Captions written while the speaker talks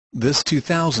This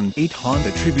 2008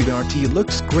 Honda Tribute RT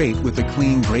looks great with a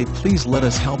clean gray. Please let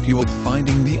us help you with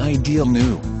finding the ideal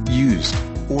new, used,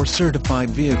 or certified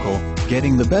vehicle,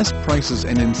 getting the best prices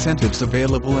and incentives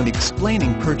available, and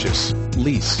explaining purchase,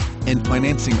 lease, and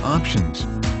financing options.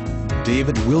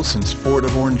 David Wilson's Ford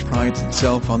of Orange prides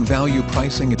itself on value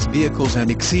pricing its vehicles and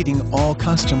exceeding all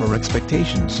customer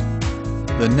expectations.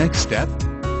 The next step?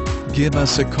 Give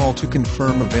us a call to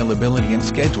confirm availability and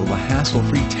schedule a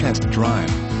hassle-free test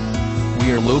drive.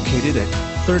 We are located at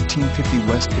 1350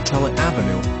 West Katella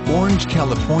Avenue, Orange,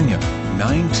 California,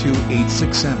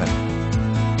 92867.